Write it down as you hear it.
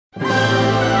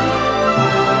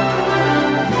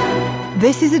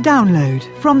This is a download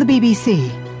from the BBC.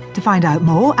 To find out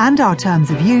more and our terms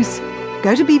of use,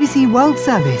 go to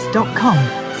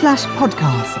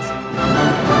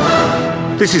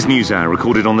bbcworldservice.com/podcasts. This is Newshour,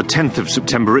 recorded on the 10th of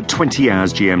September at 20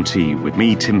 hours GMT, with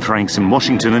me, Tim Franks, in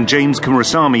Washington and James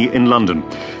Coomarasamy in London.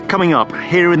 Coming up,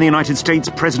 here in the United States,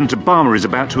 President Obama is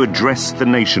about to address the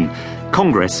nation.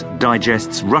 Congress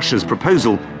digests Russia's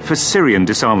proposal for Syrian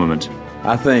disarmament.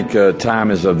 I think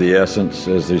time is of the essence,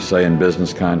 as they say in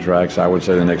business contracts. I would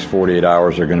say the next 48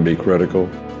 hours are going to be critical.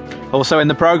 Also in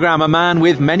the programme, a man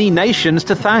with many nations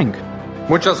to thank.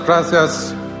 Muchas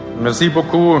gracias, merci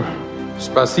beaucoup,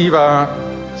 spasiba,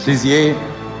 sizie,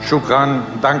 shukran,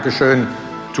 dankeschön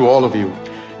to all of you.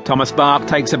 Thomas Bach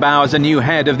takes a bow as a new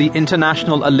head of the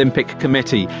International Olympic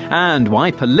Committee, and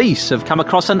why police have come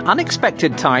across an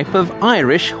unexpected type of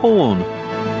Irish horn.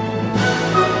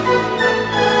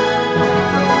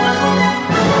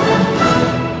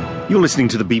 You're listening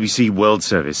to the BBC World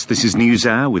Service. This is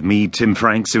Newshour with me, Tim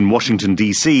Franks, in Washington,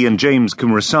 D.C. and James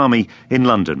Coomarasamy in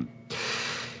London.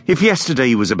 If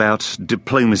yesterday was about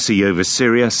diplomacy over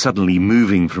Syria suddenly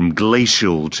moving from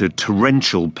glacial to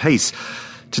torrential pace,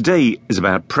 today is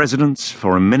about presidents,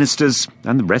 foreign ministers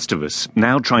and the rest of us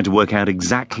now trying to work out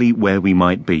exactly where we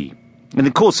might be. In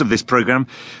the course of this programme,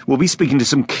 we'll be speaking to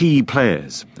some key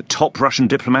players: a top Russian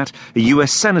diplomat, a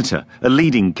US senator, a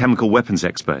leading chemical weapons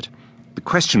expert. The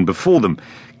question before them: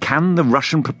 can the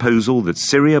Russian proposal that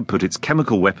Syria put its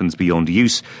chemical weapons beyond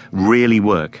use really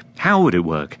work? How would it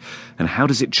work? And how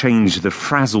does it change the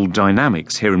frazzled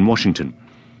dynamics here in Washington?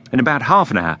 In about half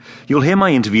an hour, you'll hear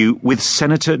my interview with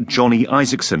Senator Johnny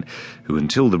Isakson, who,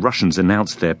 until the Russians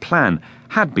announced their plan,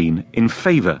 had been in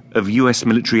favour of US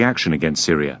military action against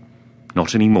Syria.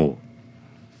 Not anymore.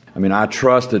 I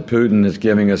trust that Putin is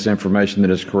giving us information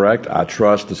that is correct. I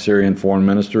trust the Syrian foreign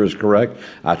minister is correct.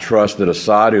 I trust that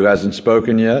Assad, who hasn't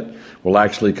spoken yet, will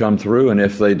actually come through. And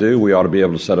if they do, we ought to be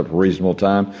able to set up a reasonable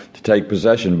time to take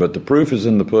possession. But the proof is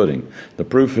in the pudding. The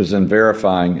proof is in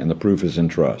verifying, and the proof is in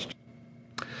trust.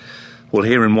 Well,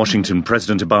 here in Washington,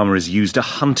 President Obama has used a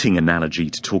hunting analogy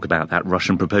to talk about that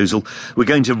Russian proposal. We're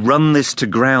going to run this to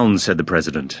ground, said the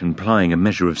president, implying a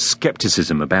measure of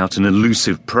scepticism about an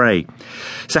elusive prey.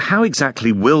 So how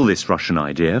exactly will this Russian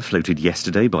idea, floated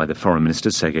yesterday by the Foreign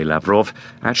Minister Sergei Lavrov,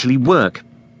 actually work?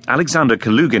 Alexander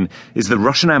Kalugin is the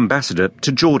Russian ambassador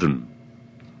to Jordan.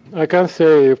 I can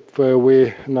say if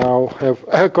we now have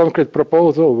a concrete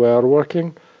proposal, we are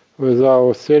working with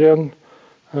our Syrian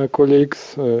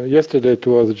colleagues. Yesterday it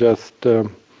was just a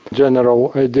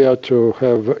general idea to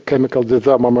have chemical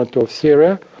disarmament of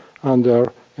Syria under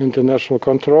international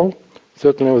control,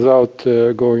 certainly without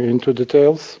going into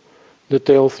details.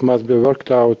 Details must be worked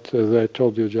out, as I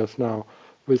told you just now,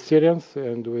 with Syrians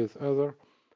and with other